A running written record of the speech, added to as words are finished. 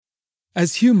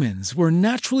As humans, we're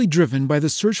naturally driven by the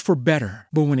search for better.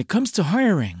 But when it comes to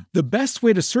hiring, the best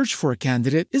way to search for a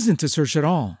candidate isn't to search at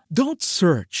all. Don't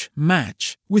search,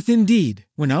 match with Indeed.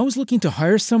 When I was looking to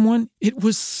hire someone, it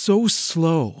was so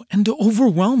slow and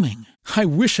overwhelming. I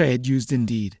wish I had used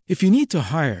Indeed. If you need to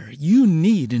hire, you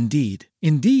need Indeed.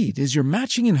 Indeed is your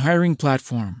matching and hiring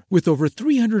platform with over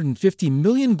 350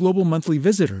 million global monthly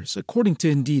visitors, according to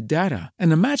Indeed data,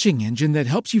 and a matching engine that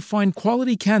helps you find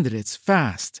quality candidates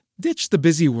fast. Ditch the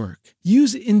busy work.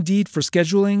 Use Indeed for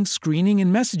scheduling, screening,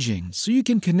 and messaging so you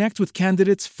can connect with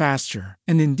candidates faster.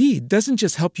 And Indeed doesn't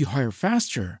just help you hire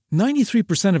faster.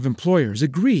 93% of employers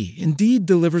agree Indeed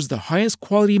delivers the highest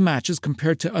quality matches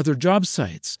compared to other job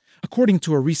sites, according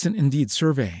to a recent Indeed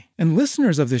survey. And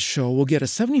listeners of this show will get a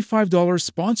 $75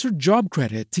 sponsored job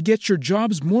credit to get your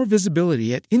jobs more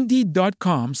visibility at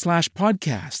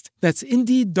Indeed.com/podcast. That's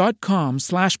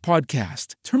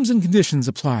Indeed.com/podcast. Terms and conditions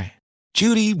apply.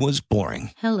 Judy was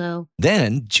boring. Hello.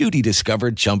 Then Judy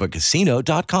discovered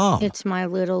ChumbaCasino.com. It's my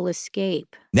little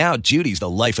escape. Now Judy's the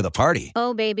life of the party.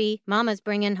 Oh, baby, mama's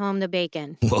bringing home the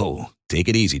bacon. Whoa, take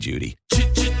it easy, Judy.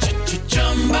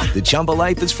 The Chumba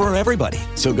life is for everybody.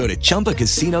 So go to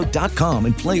ChumbaCasino.com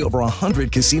and play over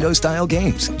 100 casino-style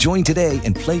games. Join today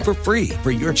and play for free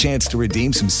for your chance to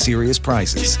redeem some serious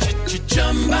prizes.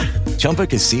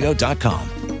 ChumbaCasino.com.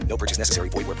 No purchase necessary.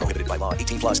 Void where prohibited by law.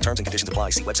 18 plus terms and conditions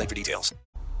apply. See website for details.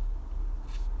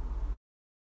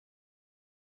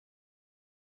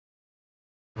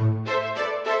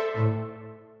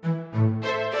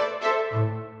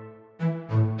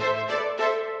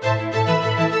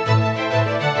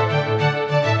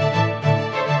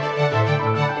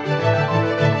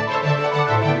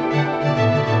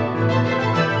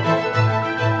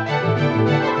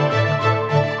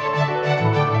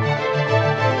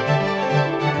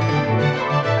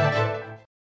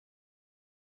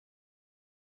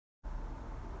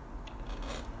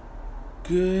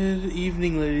 Good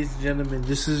evening, ladies and gentlemen.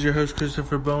 This is your host,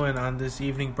 Christopher Bowen, on this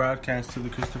evening broadcast of The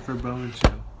Christopher Bowen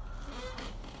Show.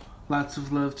 Lots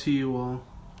of love to you all.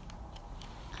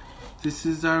 This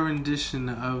is our rendition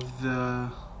of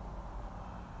the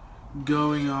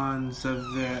going-ons,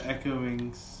 of the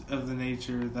echoings of the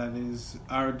nature that is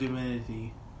our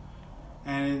divinity.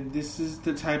 And this is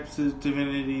the types of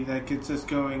divinity that gets us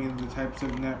going in the types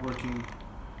of networking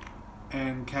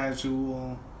and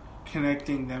casual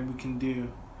connecting that we can do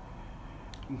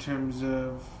in terms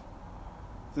of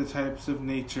the types of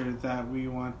nature that we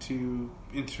want to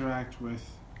interact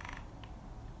with.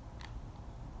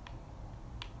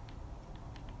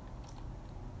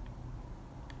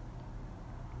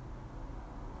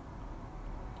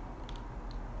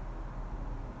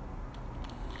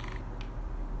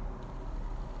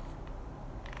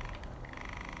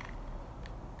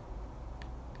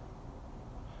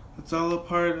 It's all a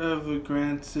part of a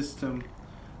grand system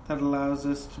that allows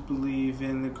us to believe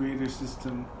in a greater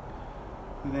system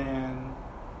than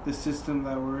the system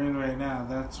that we're in right now.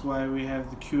 That's why we have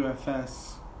the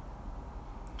QFS.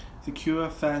 The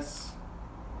QFS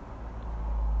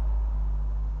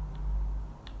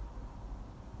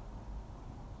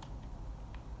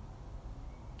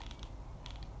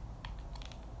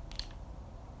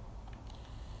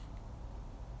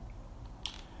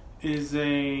is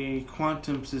a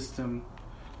quantum system,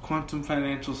 quantum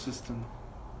financial system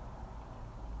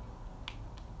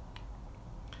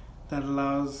that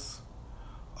allows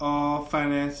all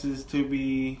finances to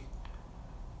be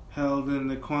held in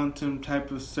the quantum type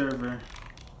of server.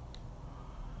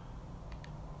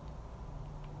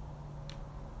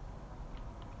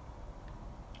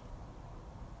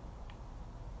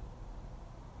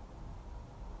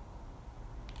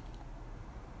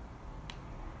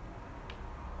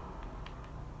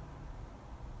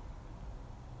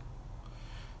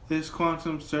 This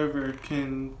quantum server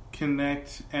can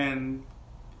connect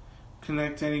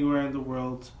anywhere in the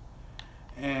world,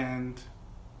 and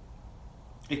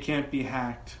it can't be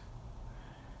hacked,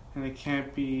 and it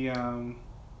can't be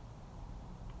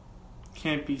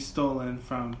stolen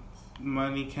from.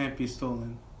 Money can't be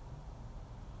stolen.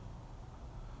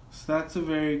 So that's a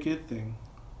very good thing.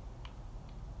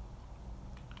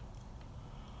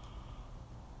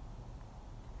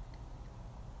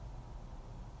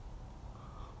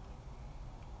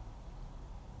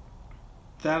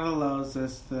 That allows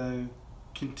us the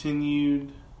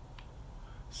continued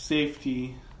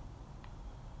safety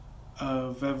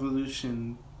of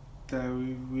evolution that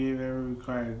we've ever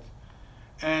required.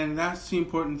 And that's the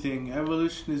important thing.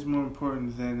 Evolution is more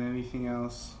important than anything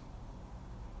else.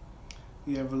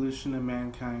 The evolution of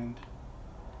mankind.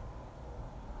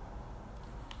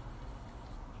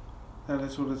 That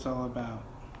is what it's all about.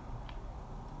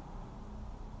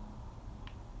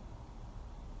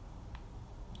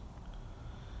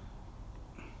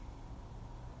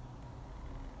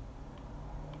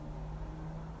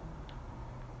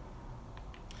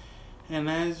 And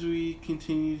as we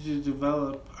continue to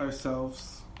develop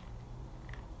ourselves,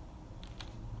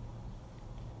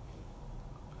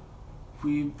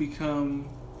 we become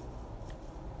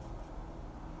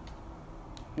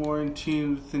more in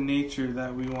tune with the nature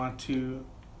that we want to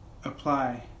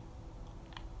apply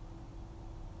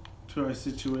to our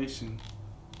situation.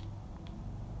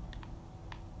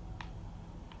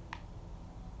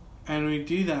 And we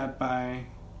do that by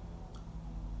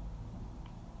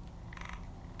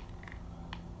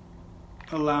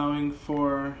allowing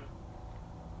for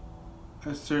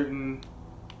a certain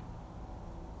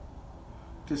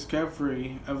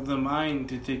discovery of the mind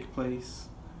to take place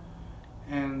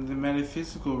and the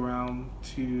metaphysical realm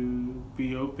to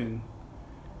be open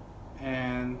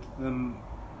and the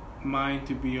mind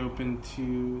to be open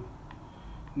to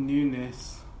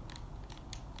newness.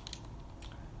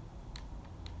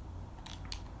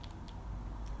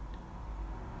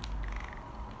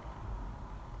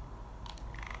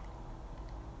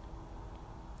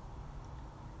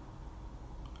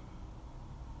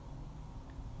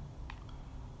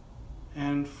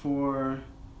 And for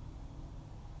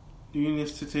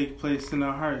newness to take place in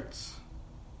our hearts.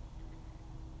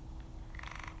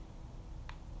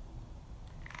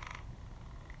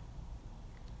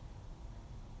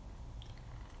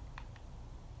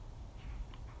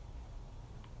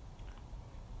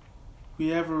 We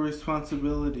have a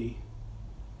responsibility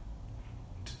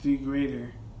to do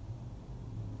greater.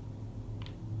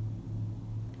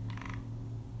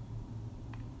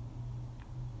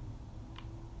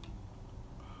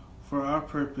 For our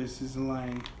purpose is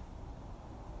aligned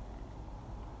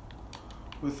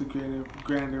with a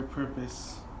grander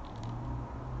purpose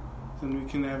than we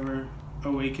can ever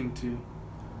awaken to.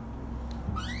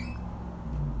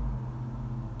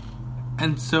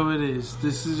 And so it is.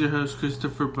 This is your host,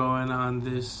 Christopher Bowen, on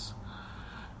this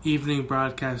evening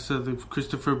broadcast of the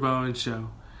Christopher Bowen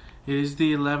Show. It is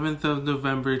the 11th of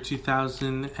November,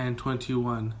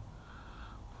 2021.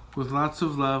 With lots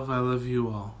of love, I love you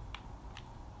all.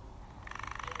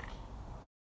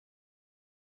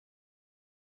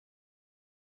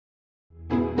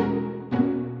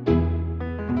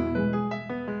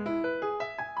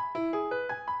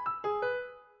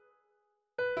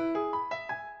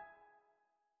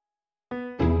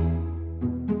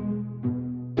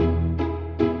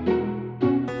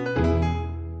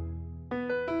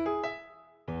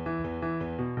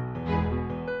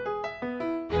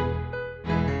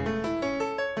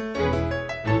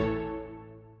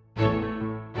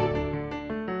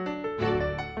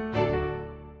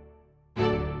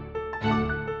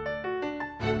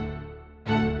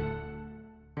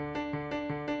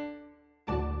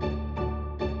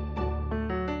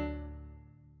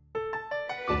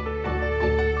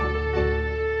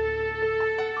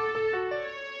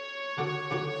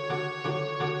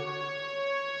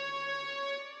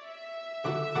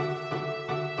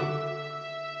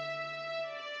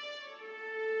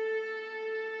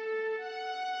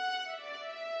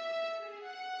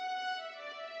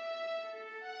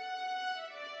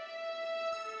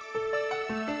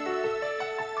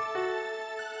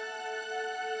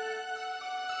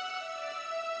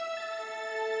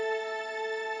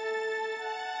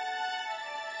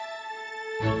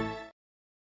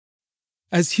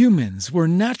 As humans, we're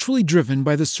naturally driven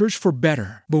by the search for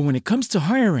better. But when it comes to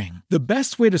hiring, the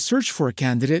best way to search for a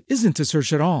candidate isn't to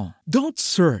search at all. Don't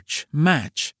search,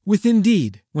 match with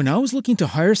Indeed. When I was looking to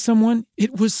hire someone,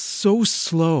 it was so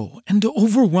slow and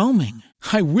overwhelming.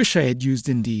 I wish I had used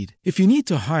Indeed. If you need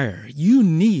to hire, you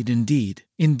need Indeed.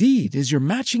 Indeed is your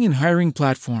matching and hiring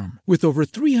platform with over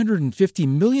 350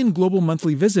 million global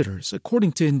monthly visitors,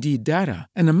 according to Indeed data,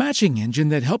 and a matching engine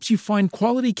that helps you find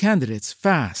quality candidates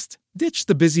fast. Ditch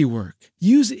the busy work.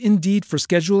 Use Indeed for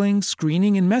scheduling,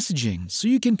 screening, and messaging so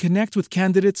you can connect with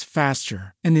candidates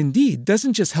faster. And Indeed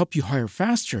doesn't just help you hire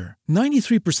faster.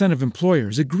 93% of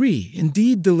employers agree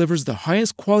Indeed delivers the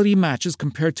highest quality matches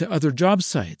compared to other job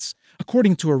sites,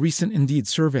 according to a recent Indeed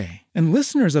survey. And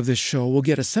listeners of this show will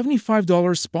get a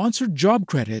 $75 sponsored job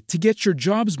credit to get your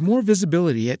jobs more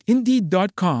visibility at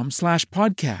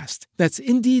Indeed.com/podcast. That's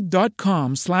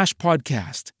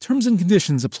Indeed.com/podcast. Terms and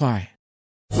conditions apply.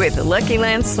 With the Lucky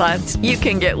Land Slots, you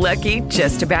can get lucky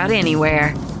just about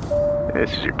anywhere.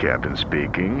 This is your captain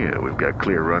speaking. We've got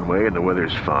clear runway and the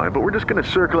weather's fine, but we're just going to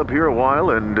circle up here a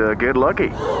while and get lucky.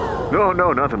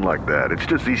 No, nothing like that. It's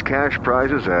just these cash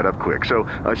prizes add up quick. So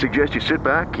I suggest you sit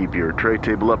back, keep your tray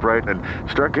table upright, and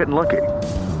start getting lucky.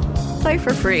 Play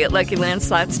for free at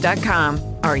LuckyLandSlots.com.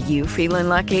 Are you feeling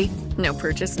lucky? No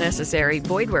purchase necessary.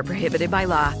 Void where prohibited by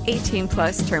law.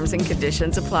 18+ terms and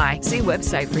conditions apply. See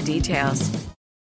website for details.